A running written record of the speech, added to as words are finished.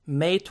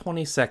May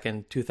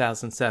 22nd,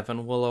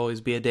 2007 will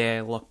always be a day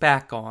I look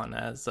back on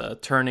as a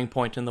turning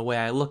point in the way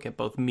I look at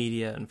both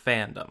media and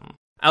fandom.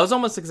 I was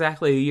almost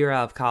exactly a year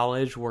out of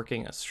college,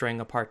 working a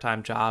string of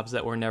part-time jobs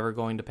that were never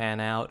going to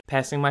pan out,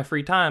 passing my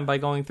free time by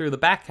going through the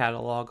back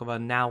catalog of a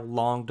now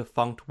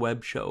long-defunct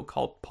web show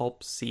called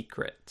Pulp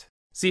Secret.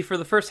 See, for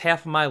the first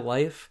half of my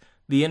life,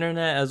 the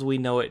internet as we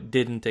know it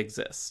didn't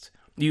exist.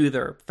 You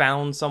either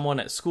found someone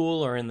at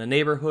school or in the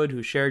neighborhood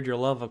who shared your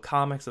love of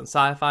comics and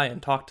sci-fi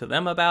and talked to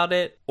them about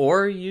it,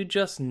 or you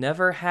just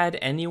never had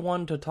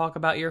anyone to talk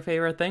about your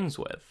favorite things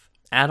with.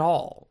 At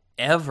all.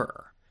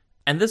 Ever.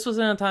 And this was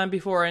in a time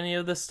before any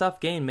of this stuff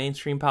gained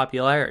mainstream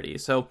popularity,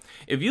 so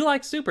if you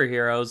like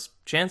superheroes,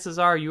 chances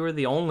are you were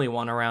the only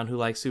one around who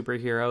liked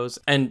superheroes,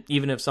 and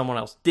even if someone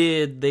else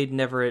did, they'd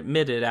never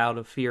admit it out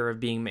of fear of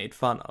being made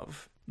fun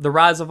of. The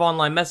rise of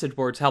online message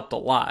boards helped a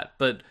lot,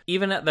 but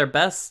even at their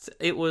best,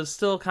 it was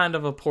still kind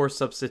of a poor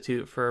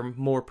substitute for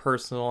more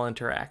personal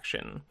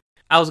interaction.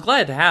 I was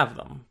glad to have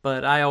them,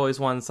 but I always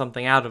wanted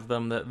something out of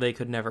them that they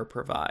could never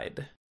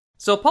provide.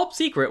 So Pulp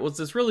Secret was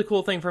this really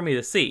cool thing for me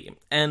to see,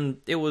 and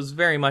it was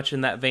very much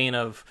in that vein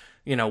of,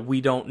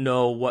 we don't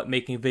know what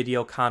making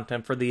video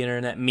content for the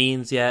internet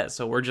means yet,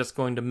 so we're just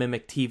going to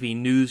mimic TV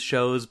news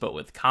shows, but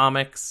with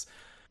comics.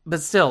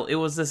 But still, it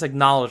was this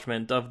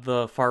acknowledgement of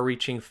the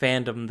far-reaching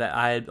fandom that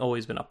I had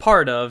always been a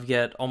part of,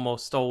 yet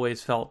almost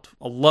always felt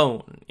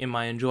alone in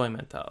my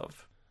enjoyment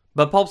of.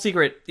 But Pulp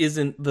Secret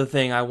isn't the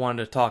thing I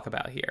wanted to talk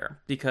about here,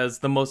 because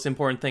the most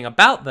important thing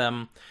about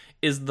them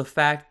is the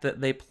fact that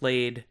they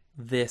played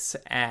this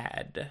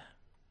ad.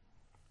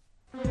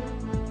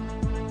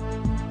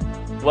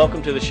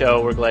 Welcome to the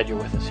show. We're glad you're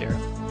with us here.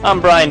 I'm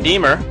Brian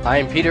Deemer.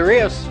 I'm Peter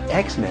Rios.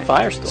 X-Men.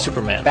 Firestorm.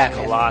 Superman.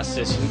 Batman.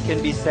 Colossus. We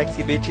can be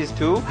sexy bitches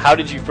too. How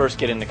did you first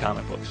get into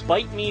comic books?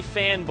 Bite me,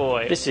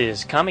 fanboy. This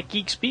is Comic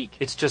Geek Speak.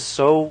 It's just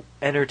so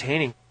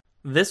entertaining.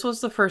 This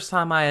was the first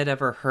time I had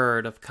ever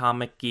heard of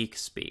Comic Geek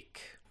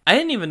Speak. I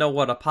didn't even know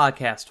what a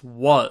podcast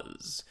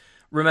was.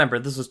 Remember,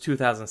 this was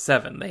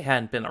 2007. They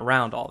hadn't been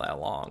around all that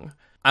long.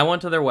 I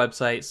went to their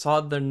website, saw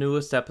their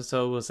newest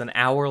episode was an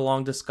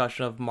hour-long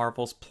discussion of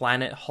Marvel's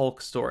Planet Hulk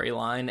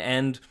storyline,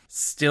 and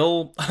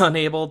still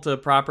unable to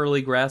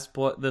properly grasp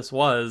what this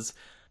was,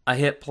 I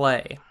hit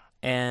play,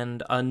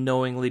 and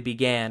unknowingly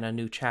began a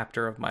new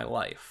chapter of my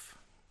life.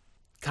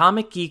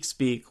 Comic Geek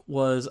Speak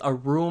was a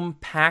room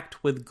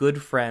packed with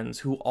good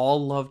friends who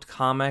all loved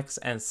comics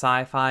and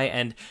sci-fi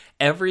and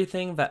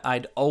everything that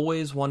I'd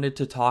always wanted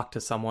to talk to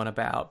someone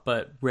about,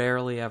 but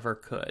rarely ever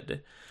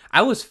could.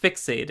 I was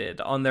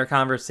fixated on their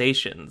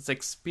conversations,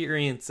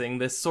 experiencing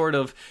this sort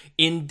of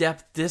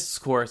in-depth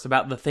discourse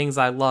about the things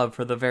I love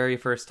for the very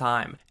first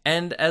time.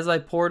 And as I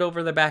pored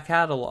over the back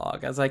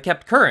catalog, as I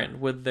kept current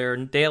with their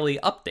daily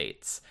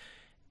updates,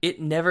 it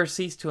never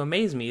ceased to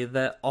amaze me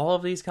that all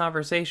of these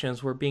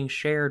conversations were being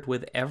shared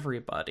with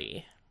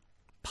everybody.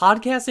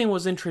 Podcasting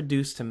was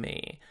introduced to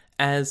me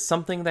as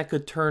something that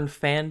could turn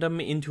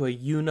fandom into a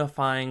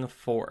unifying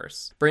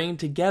force, bringing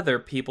together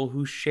people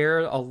who share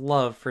a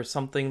love for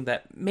something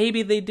that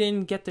maybe they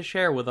didn't get to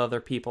share with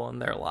other people in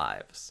their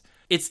lives.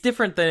 It's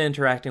different than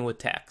interacting with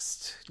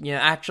text.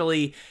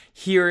 Actually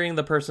hearing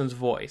the person's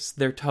voice,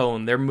 their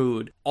tone, their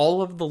mood,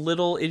 all of the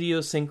little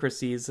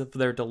idiosyncrasies of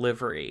their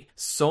delivery.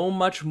 So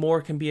much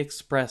more can be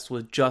expressed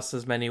with just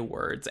as many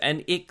words,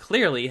 and it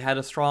clearly had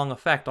a strong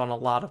effect on a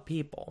lot of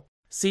people.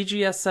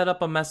 CGS set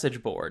up a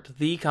message board,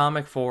 the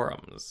Comic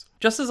Forums,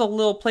 just as a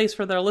little place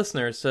for their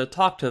listeners to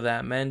talk to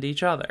them and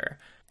each other.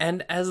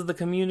 And as the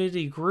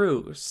community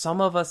grew, some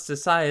of us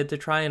decided to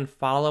try and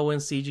follow in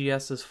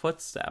CGS's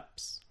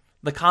footsteps.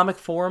 The Comic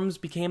Forums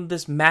became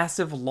this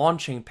massive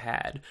launching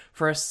pad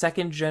for a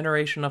second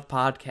generation of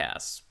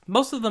podcasts,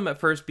 most of them at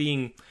first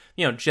being,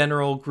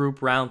 general group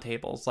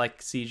roundtables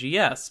like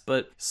CGS,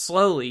 but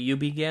slowly you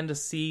began to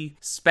see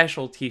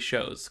specialty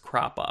shows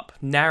crop up,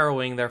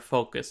 narrowing their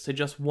focus to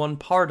just one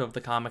part of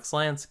the comics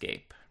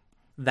landscape.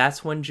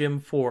 That's when Jim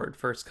Ford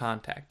first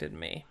contacted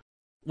me.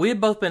 We had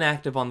both been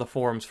active on the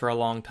forums for a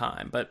long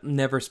time, but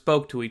never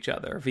spoke to each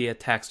other via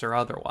text or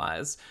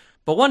otherwise.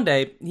 But one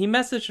day, he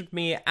messaged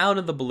me out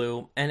of the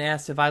blue and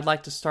asked if I'd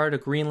like to start a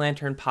Green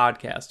Lantern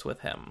podcast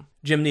with him.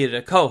 Jim needed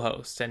a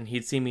co-host, and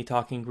he'd seen me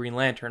talking Green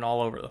Lantern all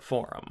over the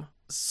forum.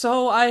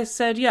 So I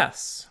said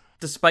yes.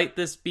 Despite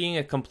this being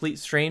a complete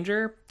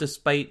stranger,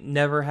 despite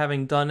never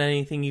having done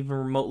anything even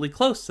remotely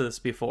close to this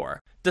before,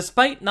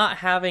 despite not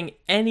having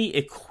any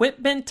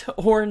equipment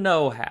or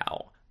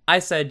know-how, I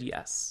said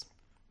yes.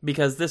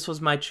 Because this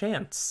was my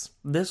chance.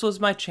 This was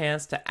my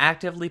chance to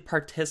actively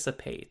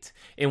participate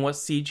in what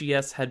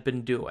CGS had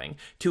been doing,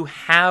 to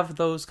have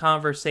those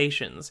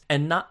conversations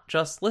and not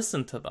just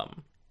listen to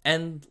them,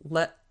 and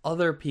let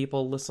other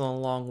people listen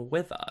along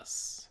with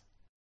us.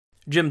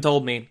 Jim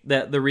told me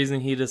that the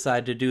reason he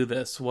decided to do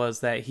this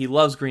was that he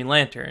loves Green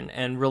Lantern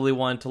and really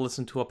wanted to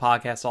listen to a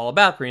podcast all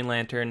about Green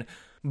Lantern,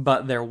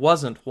 but there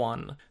wasn't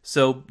one,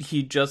 so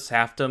he'd just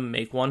have to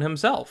make one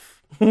himself.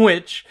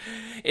 Which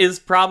is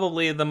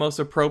probably the most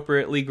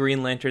appropriately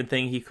Green Lantern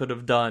thing he could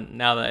have done,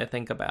 now that I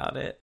think about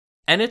it.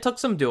 And it took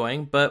some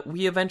doing, but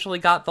we eventually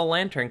got the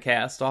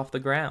LanternCast off the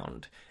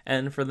ground.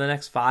 And for the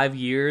next 5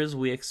 years,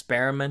 we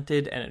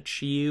experimented and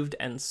achieved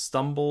and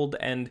stumbled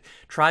and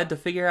tried to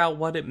figure out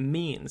what it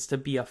means to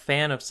be a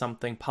fan of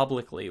something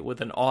publicly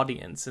with an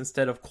audience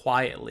instead of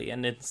quietly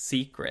and in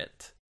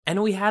secret.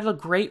 And we had a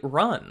great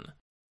run.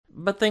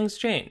 But things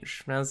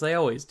change, as they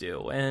always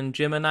do, and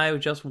Jim and I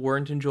just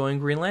weren't enjoying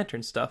Green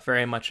Lantern stuff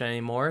very much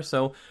anymore,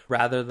 so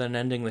rather than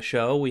ending the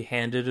show, we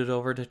handed it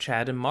over to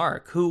Chad and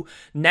Mark, who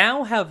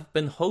now have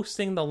been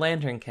hosting the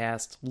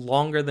LanternCast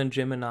longer than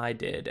Jim and I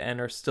did, and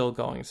are still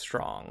going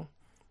strong.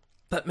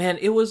 But man,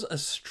 it was a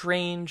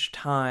strange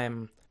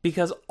time,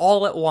 because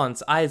all at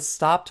once I had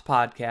stopped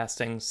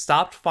podcasting,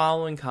 stopped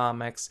following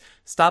comics,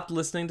 stopped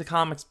listening to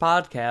comics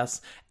podcasts,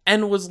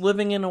 and was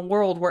living in a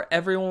world where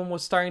everyone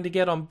was starting to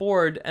get on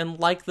board and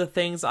like the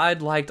things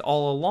I'd liked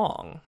all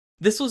along.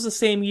 This was the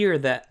same year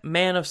that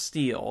Man of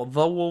Steel,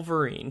 The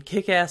Wolverine,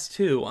 Kick-Ass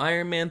 2,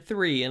 Iron Man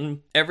 3,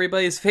 and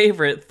everybody's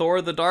favorite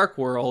Thor the Dark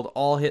World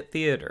all hit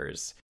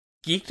theaters.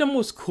 Geekdom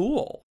was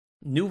cool.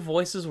 New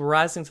voices were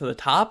rising to the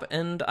top,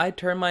 and I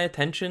turned my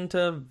attention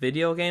to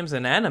video games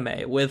and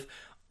anime with,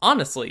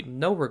 honestly,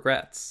 no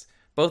regrets.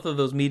 Both of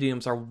those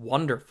mediums are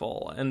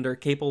wonderful and are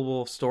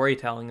capable of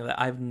storytelling that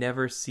I've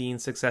never seen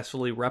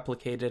successfully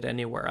replicated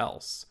anywhere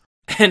else.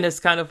 And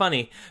it's kind of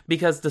funny,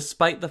 because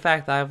despite the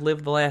fact that I've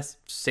lived the last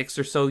 6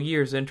 or so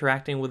years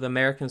interacting with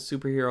American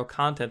superhero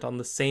content on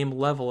the same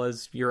level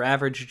as your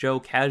average Joe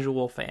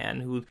casual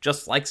fan who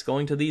just likes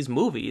going to these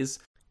movies,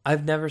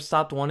 I've never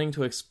stopped wanting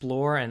to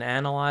explore and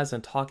analyze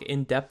and talk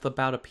in depth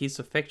about a piece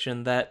of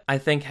fiction that I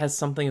think has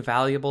something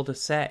valuable to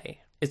say.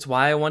 It's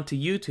why I went to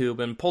YouTube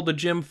and pulled a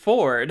Jim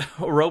Ford,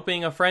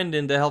 roping a friend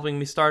into helping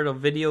me start a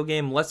video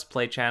game Let's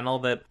Play channel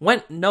that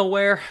went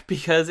nowhere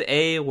because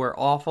A, we're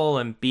awful,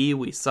 and B,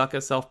 we suck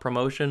at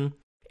self-promotion.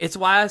 It's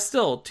why I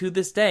still, to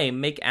this day,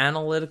 make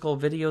analytical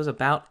videos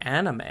about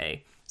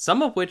anime,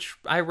 some of which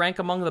I rank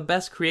among the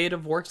best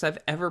creative works I've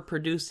ever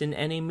produced in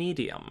any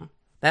medium.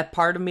 That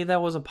part of me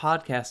that was a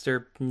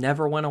podcaster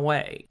never went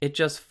away. It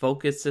just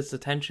focused its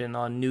attention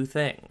on new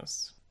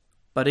things.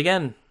 But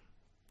again,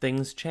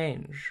 things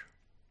change.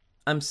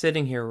 I'm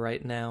sitting here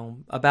right now,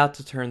 about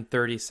to turn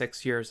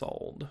 36 years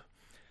old.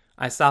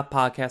 I stopped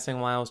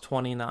podcasting while I was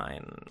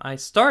 29. I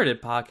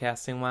started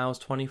podcasting while I was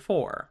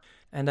 24.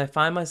 And I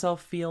find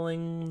myself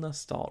feeling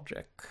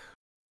nostalgic.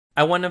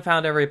 I went and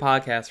found every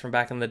podcast from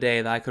back in the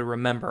day that I could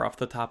remember off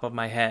the top of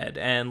my head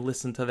and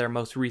listened to their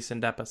most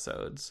recent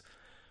episodes.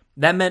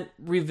 That meant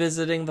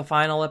revisiting the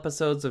final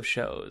episodes of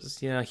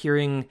shows,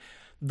 hearing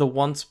the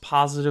once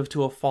positive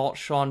to a fault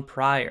Sean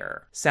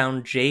Pryor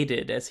sound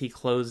jaded as he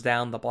closed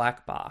down the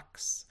Black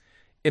Box.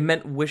 It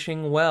meant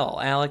wishing well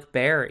Alec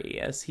Berry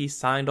as he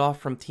signed off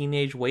from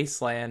Teenage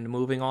Wasteland,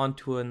 moving on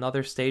to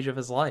another stage of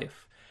his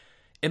life.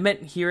 It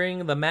meant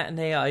hearing the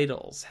Matinee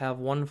Idols have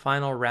one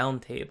final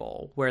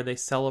roundtable where they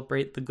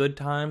celebrate the good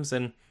times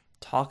and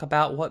talk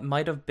about what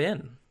might have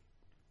been.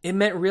 It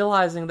meant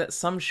realizing that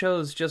some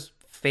shows just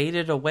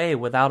faded away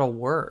without a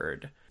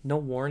word. No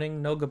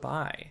warning, no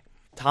goodbye.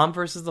 Tom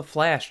vs. the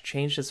Flash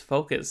changed his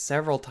focus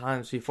several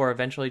times before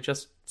eventually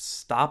just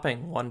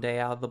stopping one day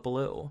out of the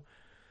blue.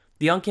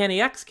 The Uncanny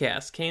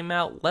X-Cast came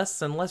out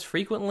less and less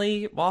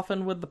frequently,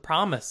 often with the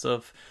promise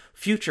of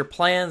future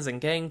plans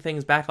and getting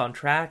things back on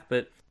track,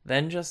 but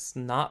then just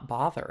not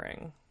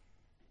bothering.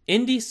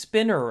 Indie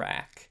Spinner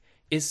Rack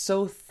is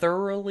so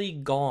thoroughly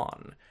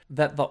gone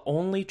that the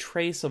only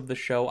trace of the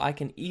show I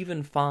can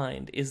even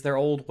find is their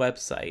old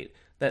website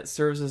that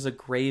serves as a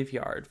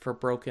graveyard for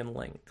broken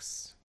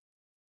links.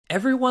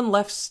 Everyone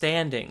left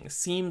standing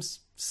seems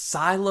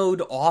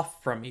siloed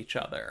off from each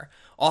other,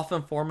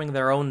 often forming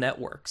their own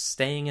networks,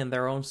 staying in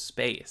their own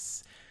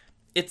space.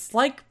 It's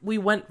like we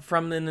went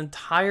from an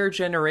entire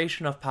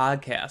generation of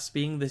podcasts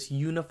being this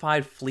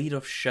unified fleet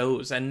of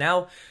shows, and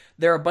now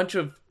they're a bunch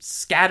of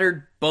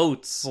scattered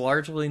boats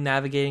largely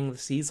navigating the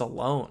seas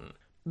alone.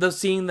 Though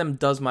seeing them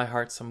does my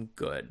heart some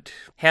good.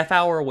 Half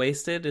Hour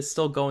Wasted is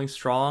still going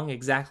strong,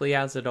 exactly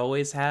as it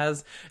always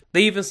has.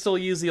 They even still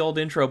use the old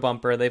intro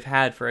bumper they've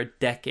had for a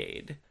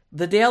decade.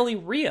 The Daily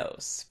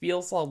Rios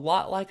feels a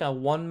lot like a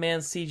one-man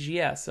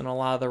CGS in a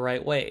lot of the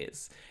right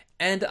ways.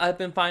 And I've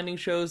been finding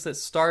shows that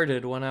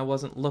started when I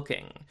wasn't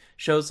looking.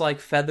 Shows like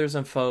Feathers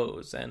and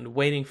Foes and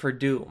Waiting for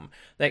Doom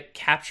that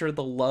captured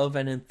the love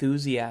and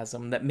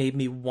enthusiasm that made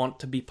me want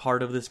to be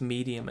part of this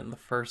medium in the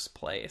first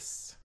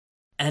place.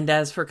 And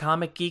as for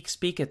Comic Geek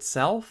Speak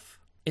itself,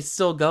 it's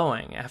still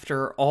going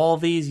after all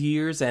these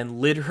years and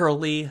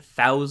literally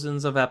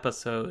thousands of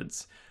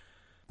episodes.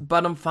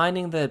 But I'm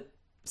finding that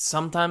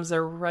sometimes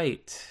they're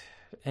right,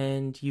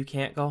 and you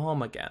can't go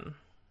home again.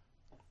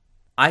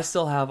 I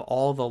still have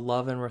all the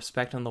love and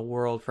respect in the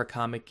world for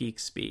Comic Geek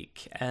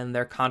Speak, and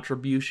their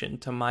contribution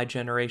to my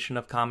generation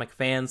of comic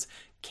fans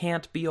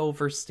can't be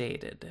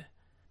overstated.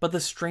 But the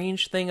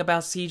strange thing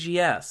about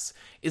CGS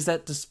is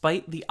that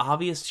despite the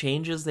obvious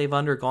changes they've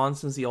undergone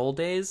since the old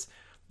days,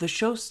 the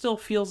show still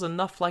feels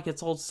enough like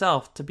its old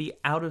self to be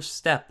out of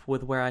step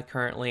with where I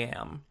currently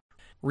am.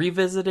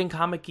 Revisiting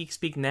Comic Geek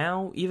Speak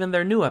now, even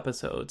their new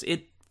episodes,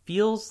 it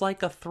feels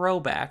like a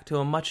throwback to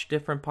a much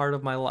different part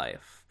of my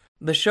life.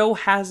 The show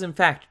has in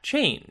fact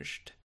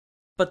changed,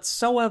 but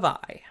so have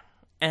I,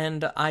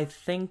 and I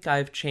think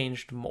I've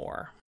changed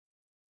more.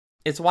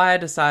 It's why I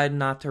decided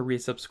not to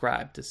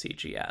resubscribe to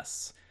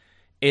CGS.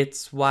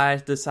 It's why I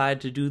decided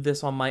to do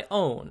this on my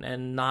own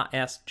and not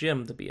ask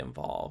Jim to be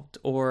involved,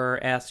 or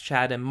ask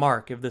Chad and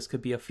Mark if this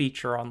could be a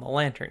feature on the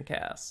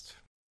LanternCast.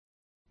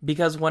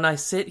 Because when I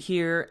sit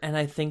here and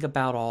I think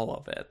about all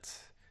of it,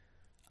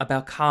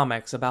 about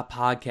comics, about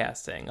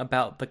podcasting,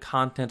 about the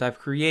content I've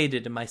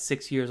created in my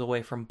 6 years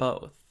away from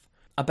both,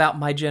 about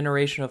my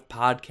generation of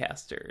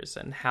podcasters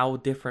and how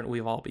different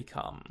we've all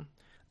become,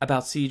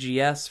 about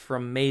CGS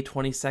from May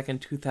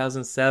 22nd,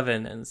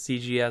 2007 and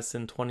CGS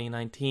in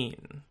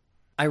 2019,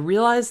 I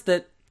realized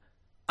that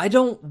I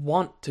don't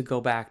want to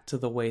go back to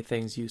the way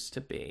things used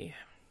to be.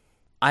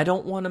 I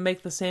don't want to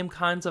make the same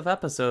kinds of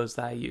episodes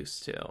that I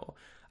used to.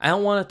 I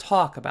don't want to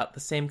talk about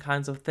the same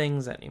kinds of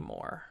things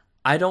anymore.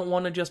 I don't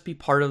want to just be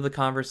part of the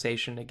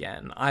conversation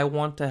again. I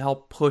want to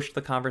help push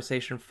the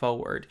conversation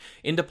forward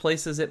into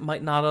places it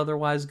might not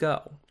otherwise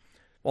go.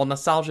 While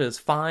nostalgia is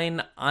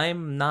fine,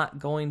 I'm not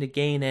going to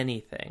gain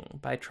anything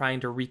by trying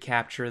to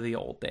recapture the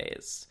old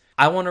days.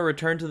 I want to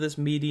return to this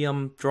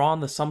medium, draw on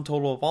the sum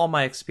total of all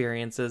my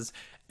experiences,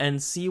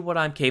 and see what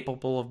I'm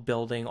capable of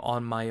building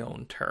on my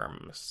own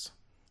terms.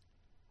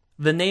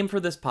 The name for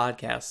this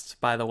podcast,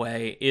 by the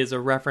way, is a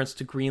reference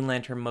to Green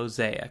Lantern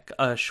Mosaic,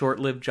 a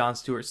short-lived Jon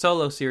Stewart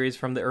solo series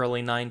from the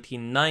early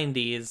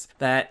 1990s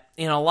that,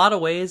 in a lot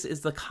of ways,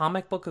 is the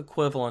comic book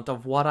equivalent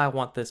of what I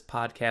want this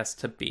podcast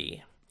to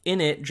be. In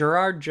it,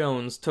 Gerard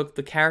Jones took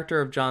the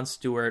character of Jon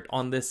Stewart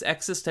on this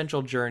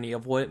existential journey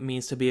of what it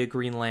means to be a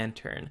Green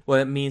Lantern,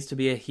 what it means to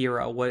be a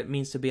hero, what it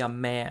means to be a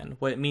man,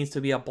 what it means to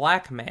be a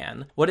black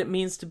man, what it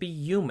means to be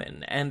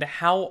human, and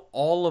how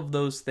all of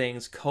those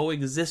things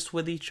coexist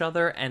with each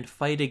other and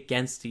fight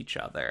against each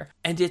other.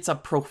 And it's a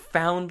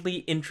profoundly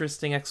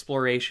interesting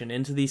exploration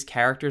into these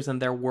characters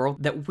and their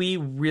world that we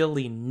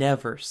really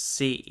never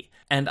see.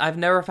 And I've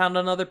never found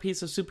another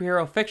piece of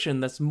superhero fiction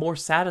that's more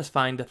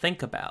satisfying to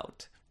think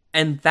about.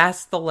 And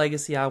that's the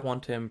legacy I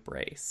want to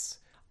embrace.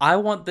 I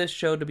want this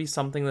show to be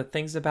something that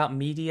thinks about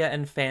media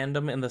and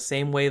fandom in the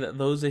same way that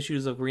those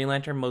issues of Green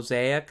Lantern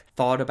Mosaic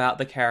thought about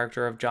the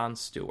character of Jon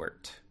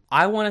Stewart.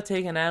 I want to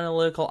take an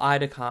analytical eye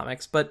to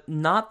comics, but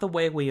not the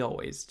way we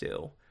always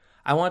do.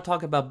 I want to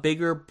talk about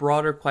bigger,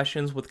 broader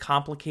questions with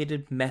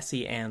complicated,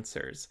 messy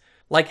answers.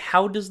 Like,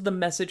 how does the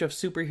message of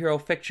superhero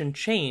fiction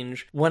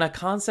change when a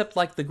concept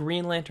like the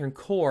Green Lantern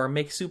Corps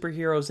makes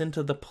superheroes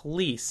into the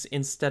police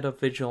instead of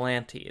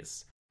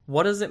vigilantes?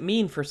 What does it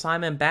mean for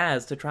Simon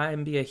Baz to try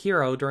and be a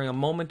hero during a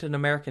moment in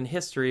American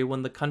history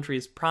when the country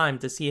is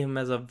primed to see him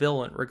as a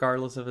villain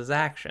regardless of his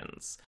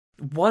actions?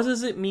 What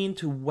does it mean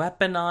to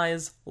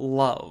weaponize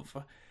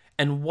love?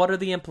 And what are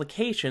the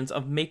implications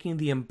of making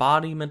the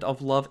embodiment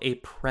of love a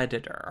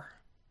predator?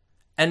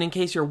 And in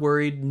case you're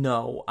worried,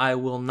 no, I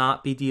will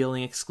not be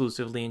dealing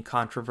exclusively in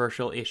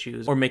controversial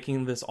issues or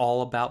making this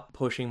all about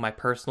pushing my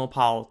personal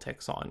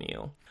politics on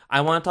you. I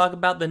want to talk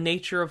about the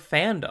nature of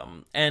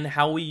fandom and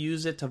how we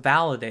use it to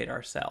validate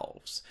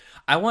ourselves.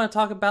 I want to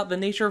talk about the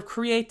nature of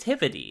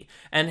creativity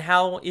and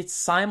how it's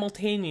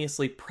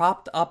simultaneously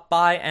propped up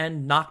by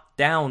and knocked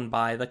down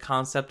by the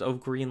concept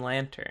of Green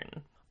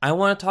Lantern. I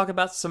want to talk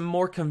about some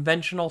more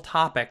conventional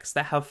topics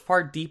that have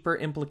far deeper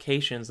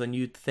implications than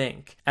you'd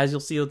think, as you'll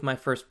see with my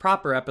first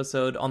proper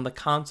episode on the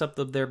concept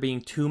of there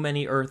being too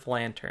many Earth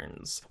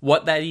Lanterns,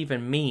 what that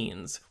even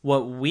means,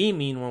 what we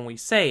mean when we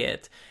say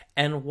it,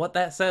 and what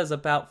that says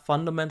about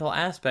fundamental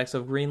aspects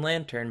of Green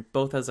Lantern,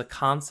 both as a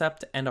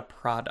concept and a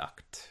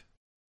product.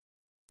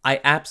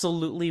 I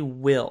absolutely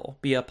will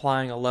be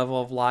applying a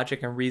level of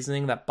logic and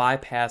reasoning that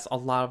bypass a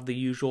lot of the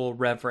usual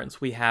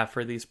reverence we have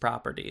for these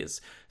properties,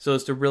 so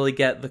as to really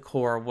get the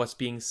core of what's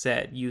being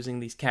said using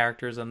these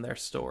characters and their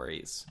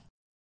stories.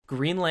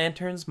 Green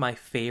Lantern's my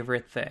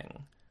favorite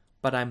thing,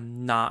 but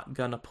I'm not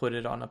gonna put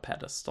it on a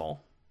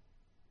pedestal.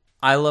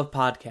 I love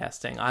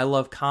podcasting, I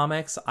love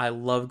comics, I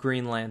love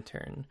Green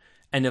Lantern.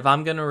 And if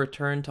I'm going to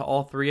return to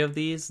all three of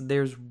these,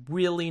 there's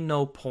really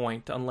no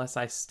point unless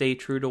I stay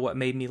true to what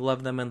made me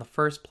love them in the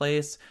first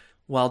place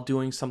while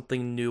doing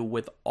something new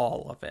with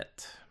all of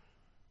it.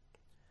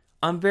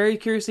 I'm very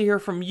curious to hear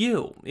from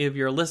you. If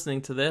you're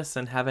listening to this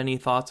and have any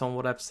thoughts on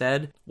what I've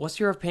said, what's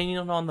your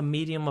opinion on the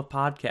medium of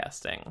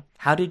podcasting?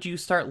 How did you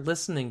start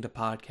listening to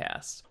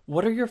podcasts?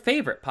 What are your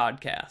favorite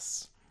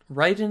podcasts?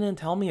 Write in and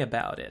tell me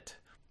about it.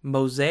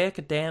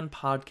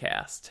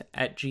 mosaicdanpodcast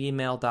at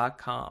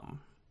gmail.com.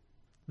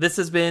 This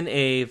has been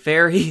a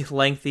very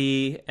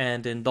lengthy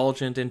and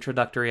indulgent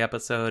introductory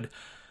episode.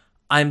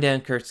 I'm Dan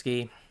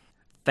Kurtzky.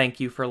 Thank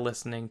you for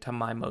listening to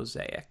my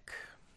Mosaic.